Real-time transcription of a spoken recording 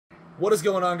What is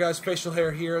going on, guys? Facial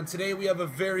Hair here, and today we have a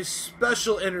very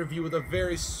special interview with a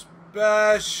very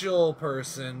special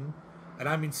person, and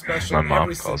I mean special My in mom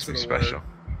every calls sense me of the special.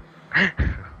 word.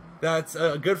 That's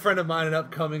a good friend of mine, an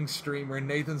upcoming streamer,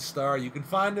 Nathan Star. You can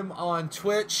find him on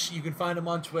Twitch, you can find him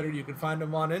on Twitter, you can find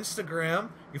him on Instagram,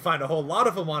 you can find a whole lot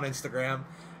of them on Instagram,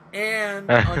 and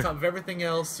on top of everything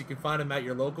else, you can find him at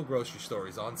your local grocery store.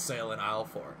 He's on sale in aisle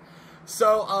 4.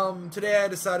 So today I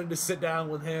decided to sit down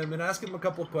with him and ask him a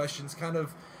couple of questions, kind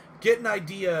of get an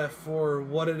idea for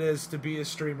what it is to be a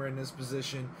streamer in this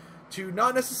position, to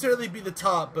not necessarily be the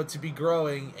top, but to be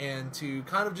growing, and to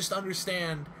kind of just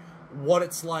understand what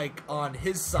it's like on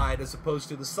his side as opposed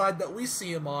to the side that we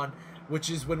see him on, which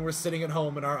is when we're sitting at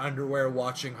home in our underwear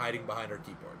watching, hiding behind our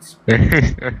keyboards.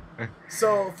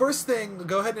 So first thing,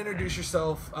 go ahead and introduce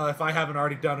yourself, if I haven't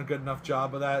already done a good enough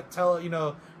job of that. Tell,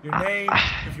 your name,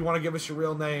 if you want to give us your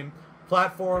real name,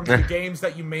 platforms, the games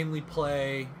that you mainly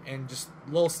play, and just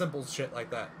little simple shit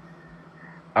like that.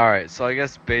 Alright, so I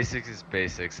guess basics is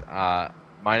basics. My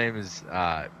name is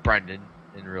Brendan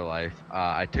in real life.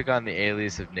 I took on the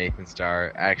alias of Nathan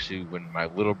Star actually when my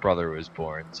little brother was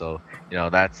born. So,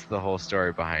 that's the whole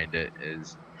story behind it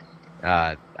is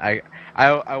I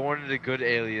wanted a good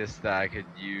alias that I could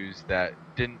use that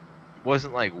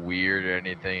wasn't like weird or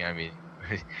anything. I mean,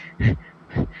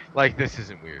 like this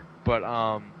isn't weird, but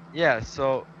yeah.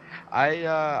 So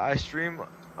I stream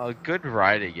a good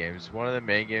variety of games. One of the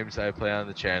main games I play on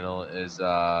the channel is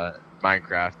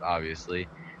Minecraft, obviously,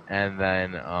 and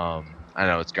then I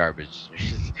know it's garbage.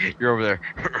 You're over there,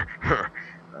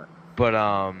 but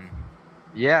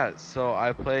yeah. So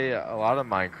I play a lot of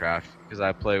Minecraft because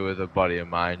I play with a buddy of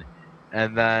mine.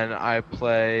 And then I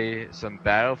play some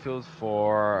Battlefield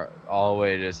 4 all the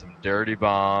way to some Dirty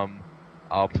Bomb.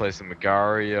 I'll play some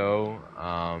Magario.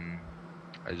 I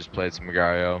just played some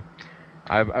Magario.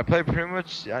 I play pretty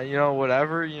much,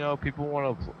 whatever, people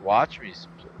want to watch me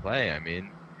play, I mean.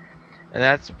 And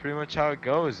that's pretty much how it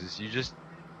goes, is it's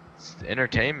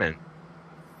entertainment.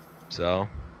 So.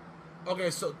 Okay,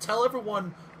 so tell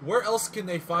everyone, where else can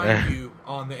they find you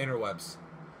on the interwebs?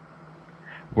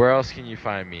 Where else can you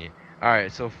find me?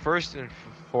 Alright, so first and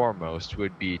foremost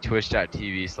would be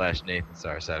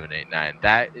twitch.tv/NathanStar789.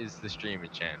 That is the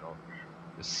streaming channel.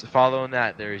 Following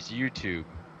that, there's YouTube.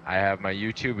 I have my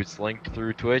YouTube. It's linked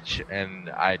through Twitch,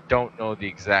 and I don't know the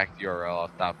exact URL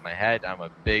off the top of my head. I'm a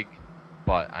big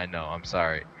butt. I know. I'm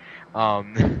sorry.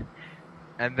 And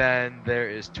then there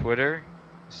is Twitter.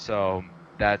 So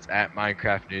that's at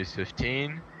Minecraft News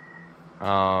 15.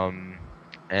 And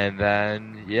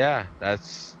then, yeah,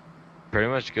 that's pretty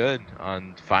much good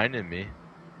on finding me.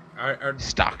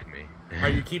 Stalk me. Are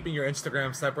you keeping your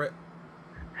Instagram separate?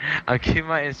 I'm keeping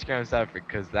my Instagram separate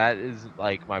because that is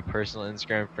like my personal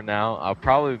Instagram for now. I'll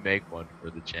probably make one for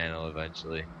the channel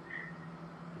eventually.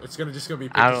 It's just gonna be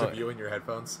pictures of you in your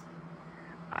headphones.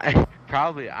 I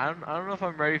don't know if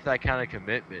I'm ready for that kind of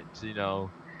commitment to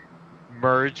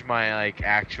merge my like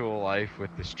actual life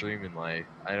with the streaming life.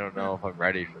 I don't know if I'm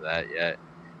ready for that yet.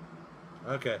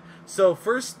 Okay, so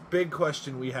first big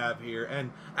question we have here,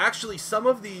 and actually some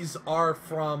of these are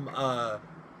from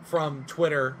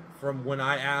Twitter, from when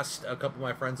I asked a couple of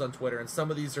my friends on Twitter, and some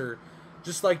of these are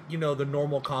just like, the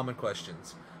normal common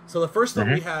questions. So the first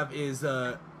one we have is,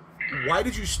 why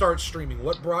did you start streaming?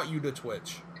 What brought you to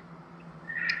Twitch?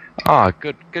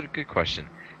 Good question.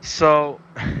 So,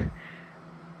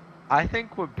 I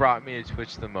think what brought me to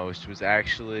Twitch the most was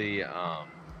actually,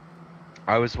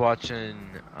 I was watching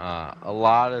a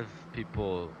lot of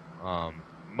people,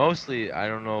 mostly, I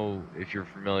don't know if you're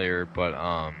familiar, but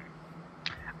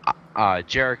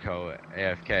Jericho,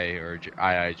 AFK, or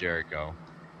II Jericho,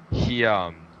 he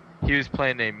was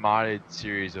playing a modded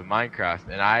series of Minecraft,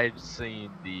 and I had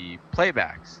seen the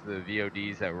playbacks, the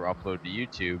VODs that were uploaded to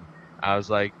YouTube. I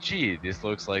was like, gee, this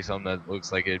looks like something that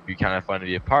looks like it'd be kind of fun to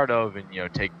be a part of and,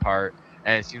 take part.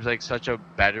 And it seems like such a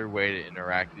better way to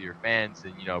interact with your fans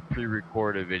than,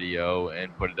 pre-record a video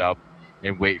and put it up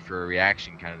and wait for a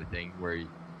reaction kind of thing, where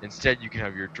instead you can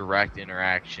have your direct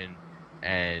interaction,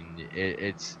 and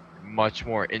it's much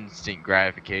more instant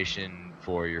gratification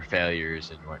for your failures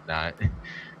and whatnot.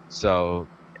 So,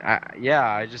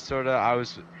 I just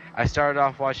I started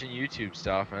off watching YouTube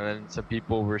stuff, and then some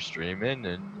people were streaming,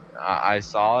 and I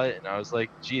saw it, and I was like,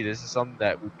 gee, this is something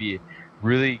that would be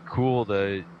really cool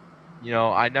to,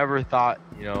 I never thought,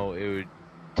 it would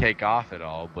take off at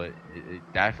all, but it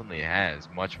definitely has,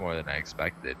 much more than I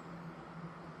expected.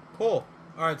 Cool.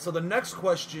 Alright, so the next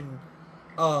question,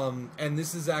 and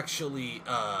this is actually,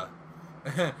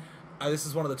 this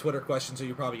is one of the Twitter questions that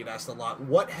you probably get asked a lot.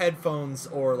 What headphones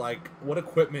or, what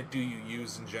equipment do you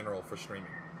use in general for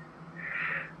streaming?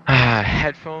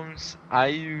 Headphones, I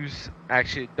use,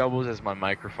 actually it doubles as my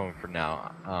microphone for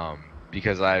now,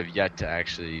 because I have yet to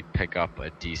actually pick up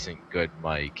a decent good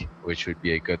mic, which would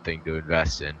be a good thing to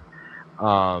invest in.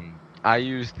 I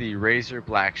use the Razer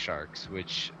Black Sharks,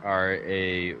 which are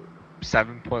a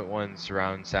 7.1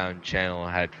 surround sound channel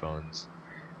headphones,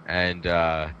 and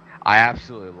I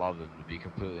absolutely love them, to be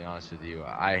completely honest with you.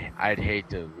 I'd hate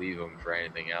to leave them for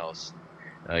anything else.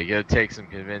 It'll take some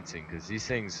convincing, because these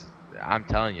things, I'm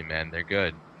telling you, man, they're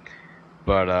good.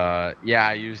 But yeah,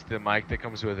 I used the mic that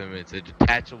comes with them. It's a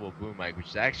detachable boom mic, which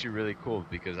is actually really cool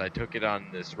because I took it on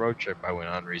this road trip I went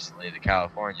on recently to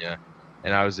California,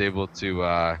 and I was able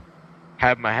to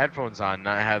have my headphones on,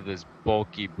 not have this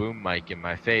bulky boom mic in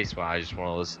my face while I just want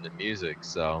to listen to music.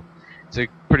 So it's a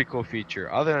pretty cool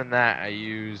feature. Other than that, I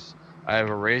have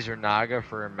a Razer Naga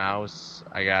for a mouse.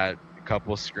 I got a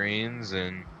couple screens,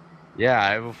 and yeah,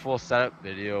 I have a full setup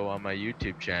video on my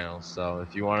YouTube channel. So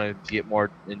if you want to get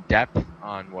more in depth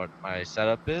on what my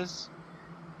setup is,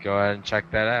 go ahead and check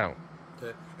that out.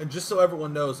 Okay. And just so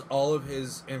everyone knows, all of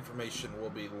his information will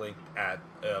be linked at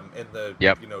in the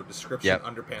description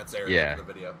underpants area of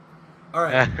the video. All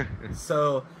right.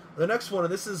 So the next one,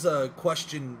 and this is a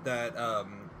question that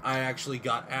I actually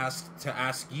got asked to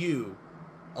ask you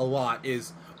a lot,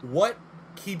 is what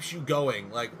keeps you going?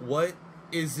 Like, what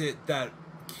is it that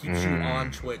keeps you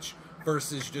on Twitch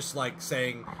versus just like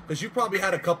saying, because you probably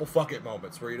had a couple fuck it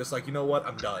moments where you're just like, you know what,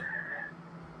 I'm done.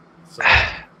 So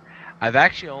I've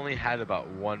actually only had about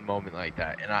one moment like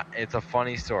that, and it's a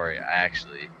funny story,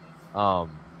 actually.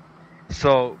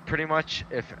 So pretty much,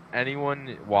 if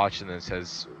anyone watching this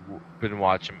has been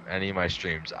watching any of my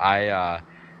streams, I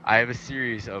have a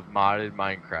series of modded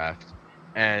Minecraft,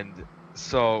 and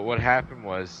so what happened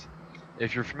was,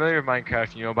 if you're familiar with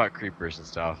Minecraft, you know about creepers and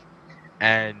stuff.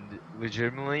 And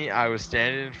legitimately, I was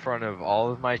standing in front of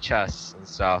all of my chests and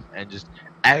stuff, and just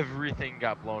everything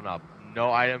got blown up.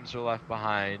 No items are left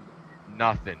behind.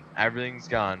 Nothing. Everything's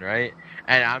gone, right?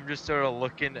 And I'm just sort of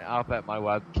looking up at my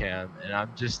webcam, and I'm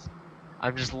just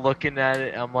looking at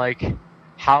it. And I'm like,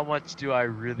 how much do I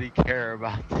really care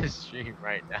about this stream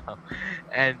right now?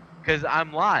 And because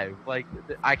I'm live, like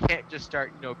I can't just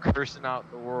start, cursing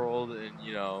out the world, and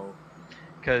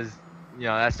because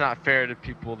that's not fair to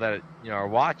people that are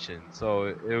watching. So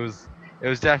it was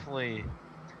definitely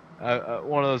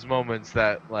one of those moments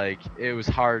that, like, it was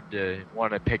hard to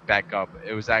want to pick back up.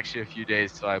 It was actually a few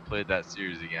days till I played that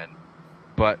series again.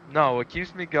 But no, what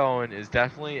keeps me going is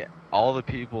definitely all the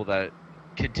people that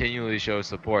continually show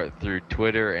support through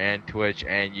Twitter and Twitch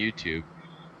and YouTube.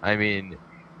 I mean,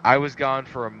 I was gone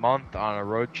for a month on a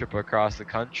road trip across the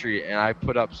country, and I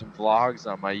put up some vlogs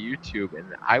on my YouTube,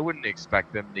 and I wouldn't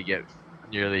expect them to get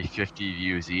nearly 50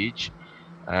 views each.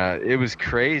 It was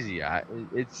crazy.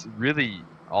 It's really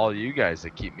all you guys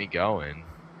that keep me going.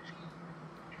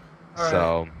 All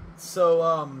right.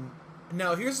 So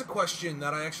now here's a question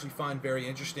that I actually find very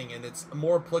interesting, and it's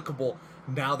more applicable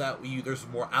now that there's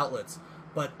more outlets.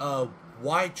 But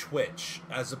why Twitch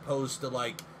as opposed to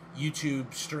like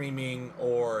YouTube streaming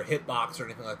or Hitbox or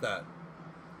anything like that?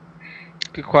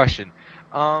 Good question.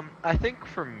 I think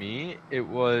for me it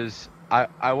was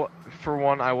for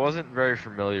one, I wasn't very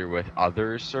familiar with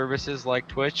other services like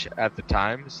Twitch at the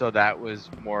time, so that was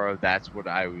more of that's what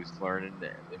I was learning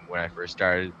when I first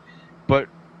started. But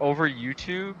over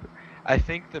YouTube, I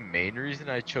think the main reason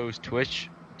I chose Twitch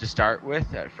to start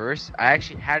with at first, I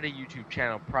actually had a YouTube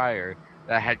channel prior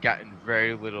that had gotten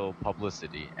very little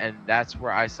publicity, and that's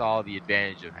where I saw the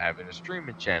advantage of having a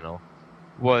streaming channel,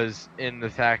 was in the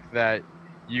fact that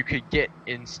you could get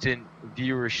instant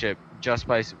viewership just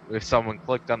by if someone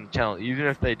clicked on the channel. Even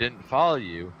if they didn't follow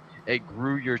you, it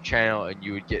grew your channel and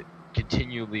you would get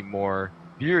continually more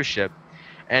viewership,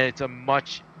 and it's a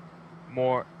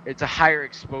higher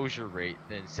exposure rate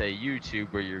than, say,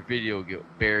 YouTube, where your video will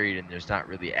get buried and there's not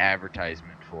really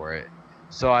advertisement for it.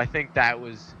 So I think that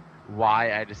was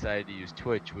why I decided to use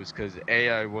Twitch, was because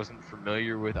I wasn't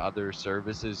familiar with other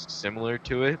services similar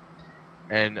to it,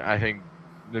 and I think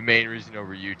the main reason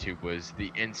over YouTube was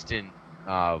the instant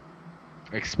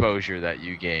exposure that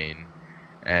you gain,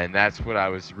 and that's what I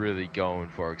was really going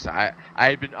for. Because I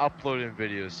had been uploading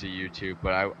videos to YouTube,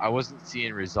 but I wasn't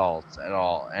seeing results at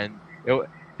all, and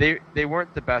they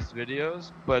weren't the best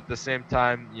videos, but at the same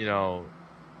time,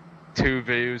 2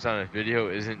 views on a video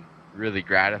isn't really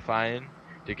gratifying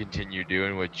to continue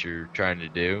doing what you're trying to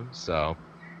do. So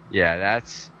yeah,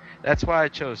 that's why I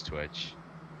chose Twitch.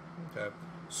 Okay.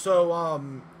 So,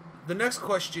 the next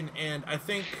question, and I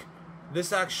think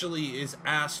this actually is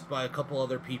asked by a couple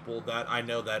other people that I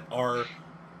know that are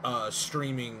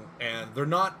streaming, and they're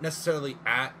not necessarily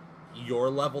at your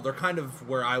level. They're kind of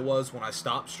where I was when I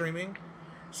stopped streaming.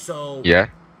 So Yeah.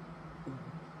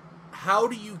 how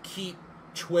do you keep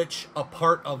Twitch a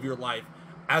part of your life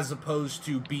as opposed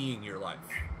to being your life?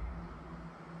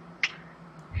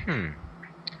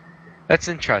 That's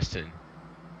interesting.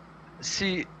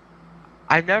 See,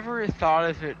 I never thought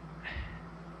of it.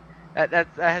 That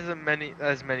has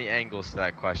many angles to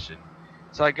that question.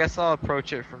 So I guess I'll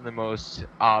approach it from the most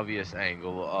obvious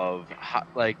angle of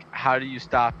how do you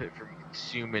stop it from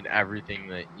consuming everything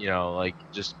that like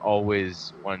just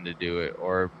always wanting to do it,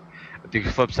 or the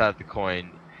flip side of the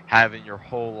coin, having your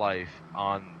whole life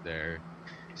on there.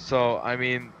 So I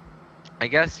mean, I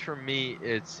guess for me,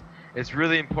 it's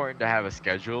really important to have a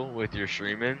schedule with your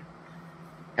streaming,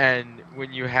 and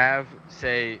when you have,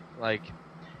 say, like,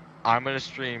 I'm gonna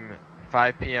stream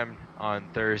 5 p.m. on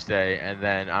Thursday, and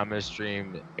then I'm gonna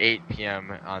stream 8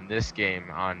 p.m. on this game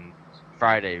on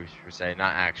Friday, per se,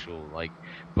 not actual, like,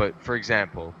 but for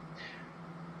example,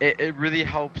 it really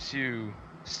helps you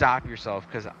stop yourself,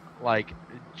 because, like,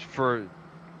 for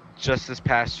just this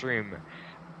past stream,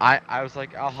 I was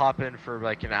like, I'll hop in for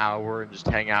like an hour and just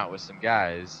hang out with some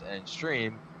guys and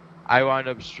stream. I wound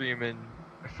up streaming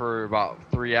for about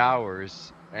 3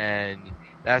 hours, and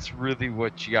that's really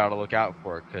what you gotta look out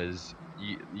for, because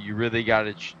you really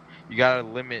gotta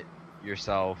limit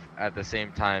yourself at the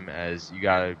same time as you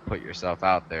gotta put yourself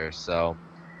out there. So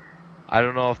I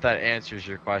don't know if that answers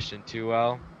your question too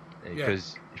well,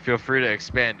 because feel free to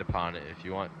expand upon it if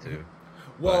you want to.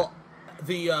 Well,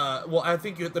 I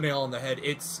think you hit the nail on the head.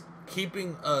 It's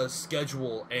keeping a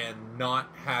schedule and not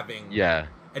having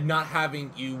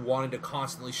you wanting to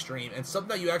constantly stream. And something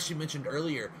that you actually mentioned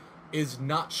earlier is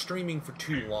not streaming for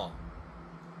too long.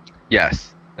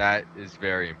 Yes, that is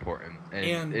very important,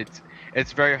 and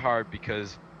it's very hard,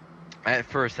 because at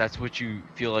first that's what you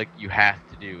feel like you have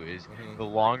to do. Is the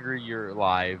longer you're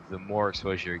live, the more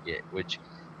exposure you get, which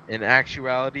in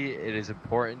actuality, it is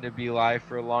important to be live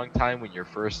for a long time when you're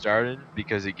first starting,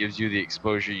 because it gives you the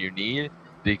exposure you need.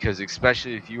 Because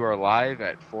especially if you are live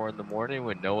at 4 in the morning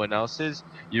when no one else is,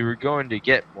 you are going to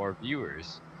get more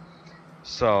viewers.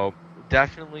 So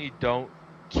definitely don't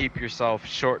keep yourself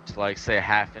short to, like, say,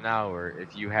 half an hour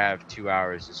if you have 2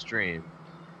 hours to stream,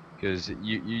 because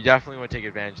you definitely want to take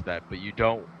advantage of that. But you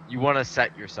want to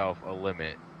set yourself a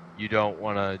limit. You don't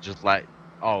want to just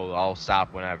I'll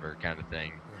stop whenever kind of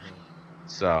thing.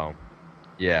 So,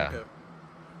 yeah. Okay.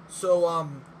 So,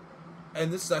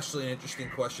 and this is actually an interesting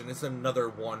question. It's another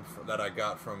one that I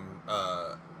got from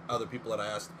other people that I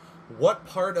asked. What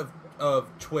part of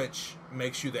Twitch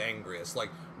makes you the angriest? Like,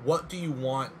 what do you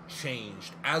want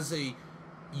changed as a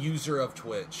user of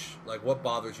Twitch? Like, what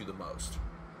bothers you the most?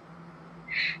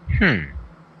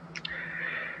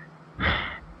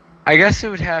 I guess it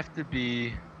would have to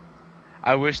be,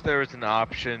 I wish there was an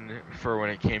option for when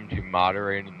it came to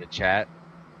moderating the chat,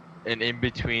 an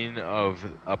in-between of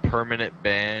a permanent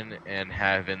ban and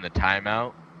having the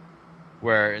timeout,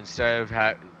 where instead of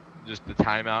just the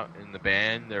timeout and the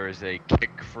ban, there was a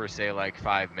kick for, say, like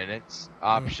 5 minutes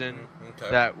option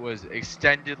that was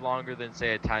extended longer than,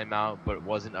 say, a timeout, but it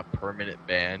wasn't a permanent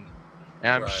ban.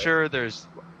 And I'm sure there's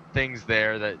things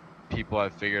there that people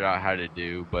have figured out how to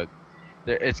do, but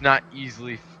it's not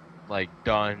easily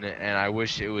done, and I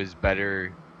wish it was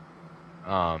better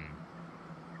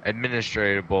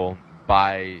administratable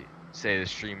by, say, the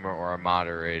streamer or a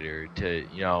moderator to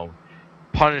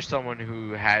punish someone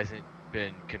who hasn't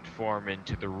been conforming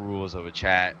to the rules of a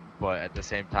chat, but at the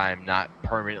same time not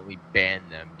permanently ban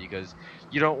them, because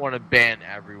you don't want to ban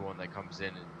everyone that comes in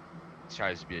and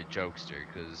tries to be a jokester,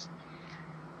 because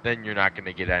then you're not going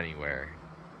to get anywhere.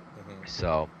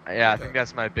 So yeah, I think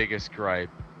that's my biggest gripe.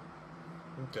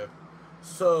 Okay.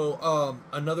 So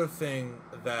another thing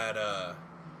that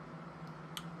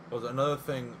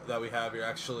we have here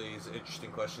actually is an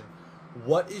interesting question.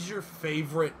 What is your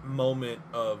favorite moment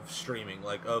of streaming,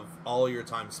 like of all your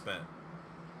time spent?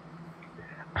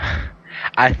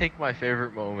 I think my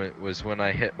favorite moment was when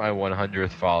I hit my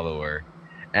 100th follower.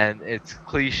 And it's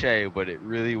cliche, but it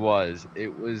really was.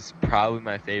 It was probably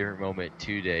my favorite moment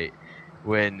to date,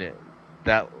 when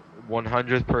that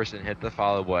 100th person hit the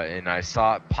follow button and I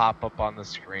saw it pop up on the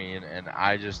screen, and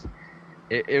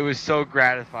it was so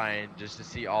gratifying just to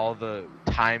see all the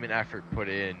time and effort put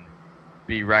in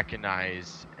be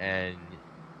recognized. And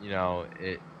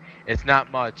it's not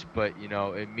much, but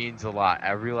it means a lot.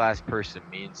 Every last person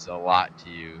means a lot to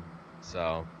you.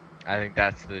 So I think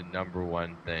that's the number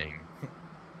one thing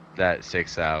that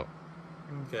sticks out.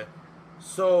 Okay.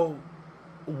 So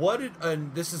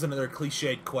and this is another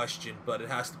cliched question, but it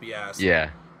has to be asked.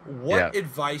 Yeah. What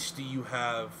advice do you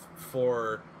have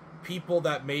for people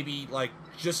that maybe, like,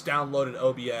 just downloaded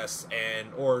OBS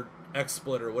or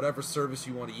XSplit or whatever service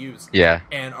you want to use, Yeah.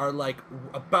 and are like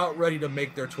about ready to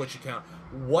make their Twitch account,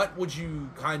 what would you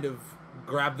kind of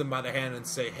grab them by the hand and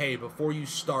say, hey, before you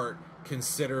start,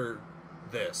 consider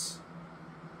this?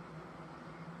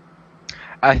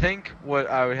 I think what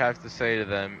I would have to say to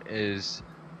them is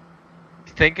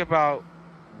think about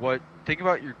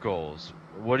your goals.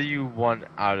 What do you want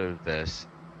out of this?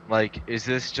 Like, is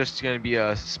this just going to be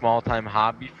a small time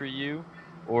hobby for you,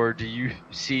 or do you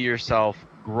see yourself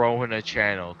growing a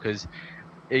channel? Because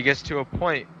it gets to a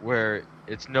point where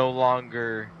it's no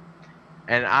longer,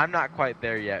 and I'm not quite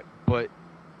there yet, but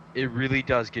it really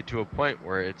does get to a point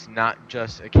where it's not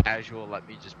just a casual, let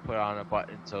me just put on a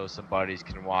button so somebody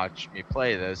can watch me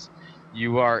play this.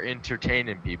 You are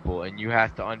entertaining people, and you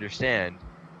have to understand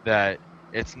that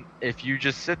it's, if you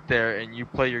just sit there and you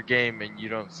play your game and you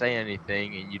don't say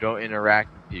anything and you don't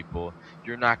interact with people,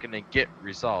 you're not going to get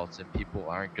results, and people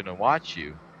aren't going to watch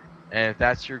you. And if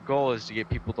that's your goal, is to get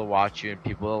people to watch you and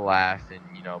people to laugh and,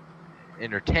 you know,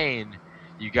 entertain,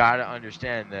 you got to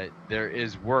understand that there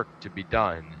is work to be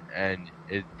done, and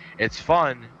it's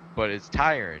fun, but it's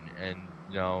tiring. And,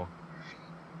 you know,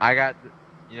 I got,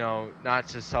 you know, not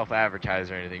to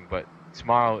self-advertise or anything, but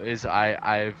tomorrow is,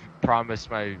 I've promised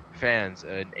my fans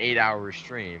an 8-hour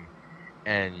stream,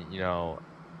 and, you know,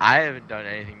 I haven't done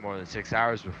anything more than 6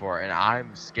 hours before, and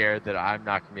I'm scared that I'm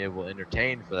not gonna be able to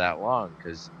entertain for that long,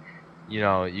 because, you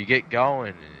know, you get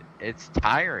going, it's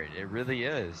tiring, it really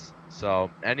is.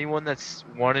 So anyone that's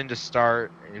wanting to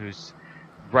start, who's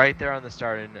right there on the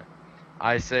starting,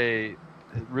 I say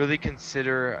really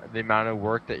consider the amount of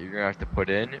work that you're gonna have to put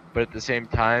in, but at the same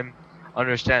time,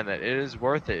 understand that it is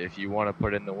worth it if you want to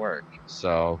put in the work.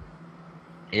 So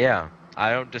yeah,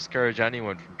 I don't discourage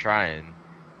anyone from trying.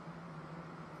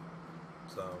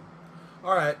 So,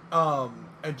 all right.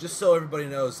 And just so everybody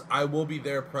knows, I will be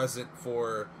there present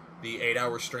for the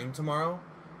 8-hour stream tomorrow.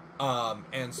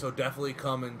 And so definitely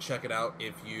come and check it out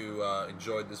if you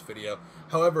enjoyed this video.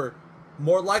 However,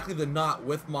 more likely than not,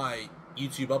 with my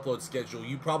YouTube upload schedule,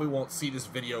 you probably won't see this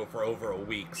video for over a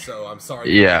week. So I'm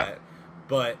sorry for that.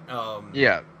 But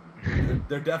yeah,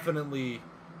 they're definitely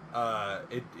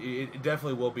it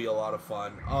definitely will be a lot of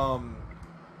fun.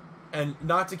 And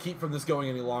not to keep from this going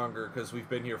any longer, because we've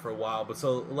been here for a while, but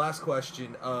so last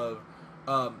question of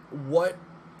what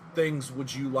things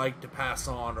would you like to pass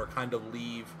on or kind of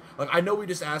leave? Like, I know we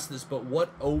just asked this, but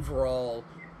what overall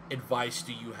advice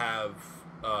do you have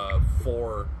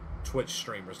for Twitch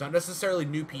streamers? Not necessarily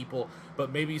new people,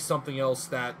 but maybe something else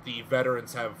that the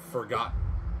veterans have forgotten.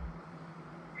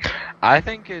 I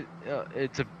think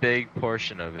it's a big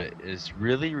portion of it is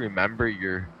really remember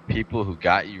your people who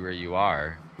got you where you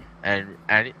are, and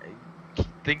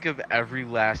think of every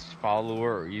last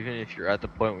follower, or even if you're at the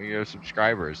point where you have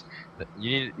subscribers,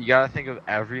 you gotta think of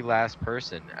every last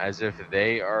person as if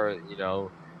they are, you know,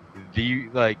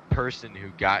 the person who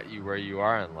got you where you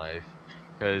are in life.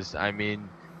 Because I mean,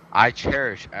 I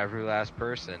cherish every last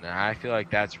person, and I feel like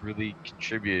that's really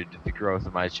contributed to the growth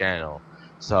of my channel.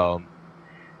 So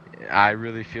I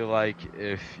really feel like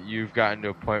if you've gotten to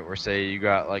a point where, say, you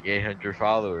got like 800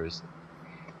 followers,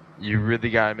 you really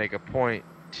got to make a point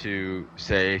to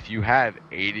say, if you have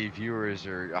 80 viewers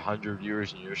or 100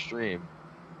 viewers in your stream,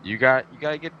 you got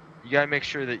to make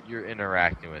sure that you're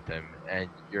interacting with them and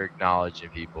you're acknowledging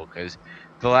people, because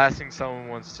the last thing someone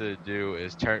wants to do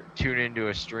is tune into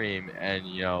a stream and,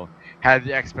 you know, have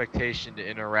the expectation to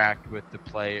interact with the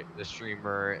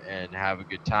streamer and have a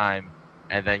good time,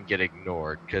 and then get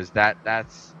ignored, because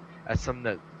that's something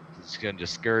that's going to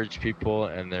discourage people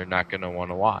and they're not going to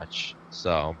want to watch.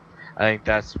 So I think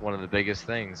that's one of the biggest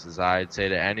things, is I'd say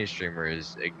to any streamer,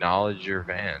 is acknowledge your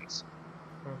fans.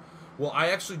 Well, I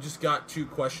actually just got 2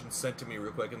 questions sent to me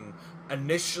real quick, and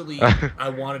initially I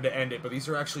wanted to end it, but these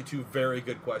are actually 2 very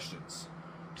good questions.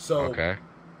 So, okay.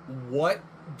 What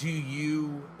do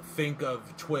you think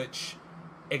of Twitch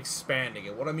expanding?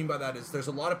 And what I mean by that is there's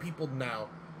a lot of people now,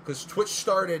 because Twitch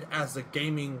started as a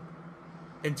gaming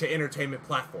into entertainment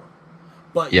platform,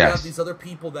 but you have these other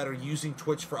people that are using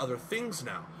Twitch for other things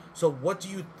now. So what do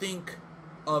you think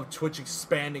of Twitch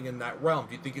expanding in that realm?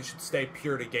 Do you think it should stay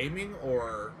pure to gaming,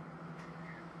 or?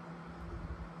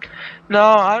 No,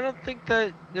 I don't think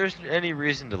that there's any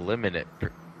reason to limit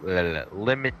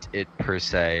it per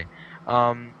se.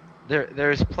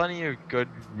 There's plenty of good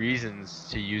reasons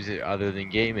to use it other than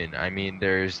gaming. I mean,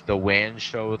 there's the WAN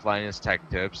show with Linus Tech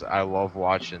Tips. I love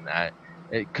watching that.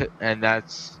 And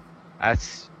that's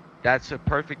a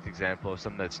perfect example of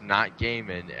something that's not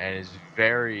gaming and is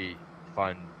very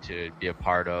fun to be a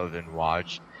part of and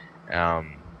watch.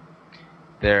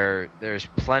 There's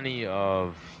plenty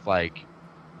of like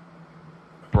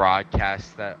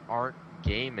broadcasts that aren't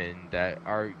gaming that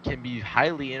can be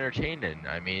highly entertaining.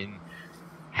 I mean,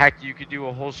 heck, you could do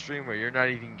a whole stream where you're not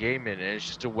even gaming and it's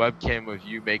just a webcam of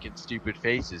you making stupid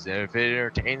faces, and if it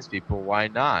entertains people, why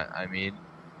not? I mean,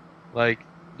 like,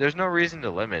 there's no reason to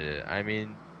limit it. I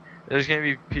mean, there's gonna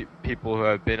be people who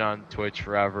have been on Twitch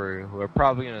forever who are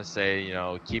probably gonna say, you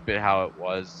know, keep it how it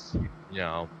was, you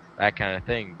know, that kind of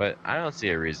thing. But I don't see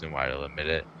a reason why to limit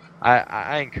it.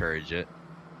 I encourage it.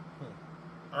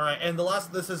 All right, and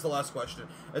this is the last question.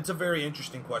 It's a very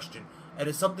interesting question, and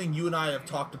it's something you and I have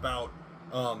talked about,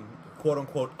 quote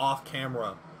unquote, off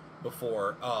camera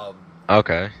before.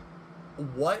 Okay.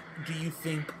 What do you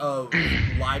think of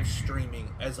live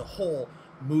streaming as a whole,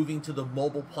 moving to the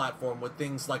mobile platform with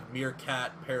things like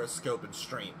Meerkat, Periscope, and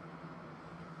Stream?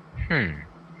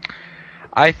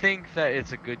 I think that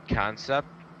it's a good concept,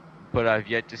 but I've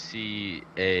yet to see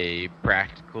a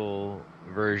practical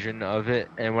version of it.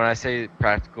 And when I say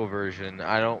practical version,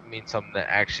 I don't mean something that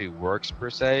actually works per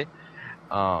se.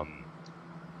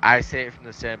 I say it from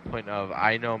the standpoint of,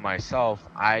 I know myself,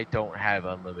 I don't have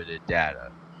unlimited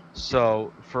data.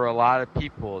 So for a lot of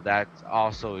people, that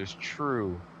also is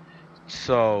true.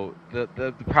 So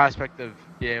the prospect of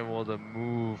being able to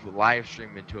move live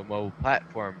stream into a mobile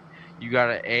platform, you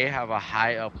gotta have a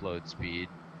high upload speed,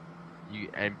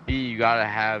 and B, you gotta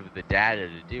have the data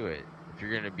to do it if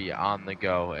you're gonna be on the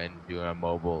go and doing a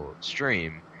mobile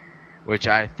stream, which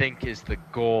I think is the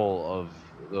goal of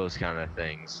those kind of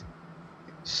things.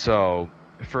 So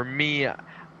for me,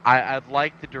 I'd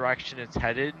like the direction it's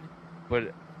headed,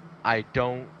 but I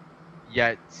don't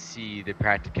yet see the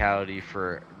practicality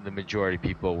for the majority of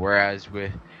people. Whereas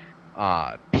with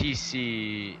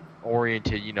PC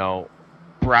oriented, you know,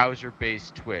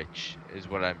 browser-based Twitch is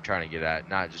what I'm trying to get at,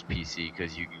 not just PC,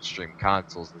 because you can stream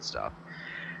consoles and stuff.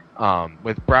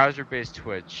 With browser-based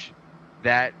Twitch,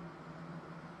 that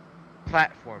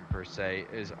platform per se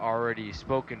is already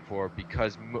spoken for,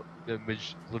 because the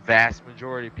vast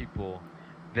majority of people,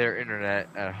 their internet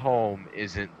at home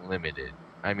isn't limited.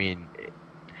 I mean,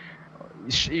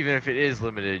 even if it is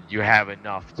limited, you have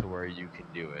enough to where you can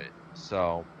do it.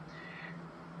 So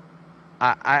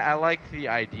I like the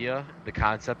idea, the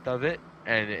concept of it,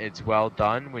 and it's well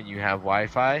done when you have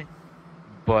Wi-Fi,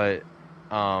 but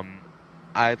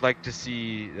I'd like to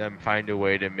see them find a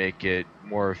way to make it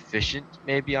more efficient,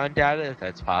 maybe on data, if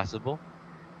that's possible.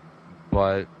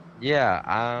 But yeah,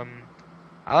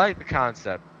 I like the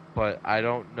concept, but I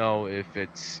don't know if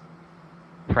it's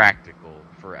practical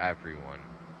for everyone.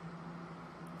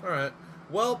 All right.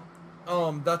 Well,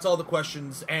 that's all the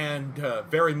questions and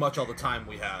very much all the time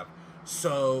we have.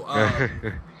 So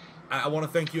I want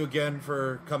to thank you again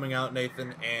for coming out,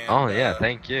 Nathan. And oh yeah,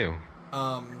 thank you.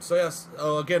 So yes,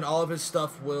 again, all of his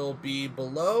stuff will be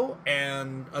below.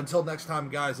 And until next time,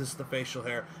 guys, this is the facial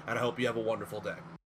hair, and I hope you have a wonderful day.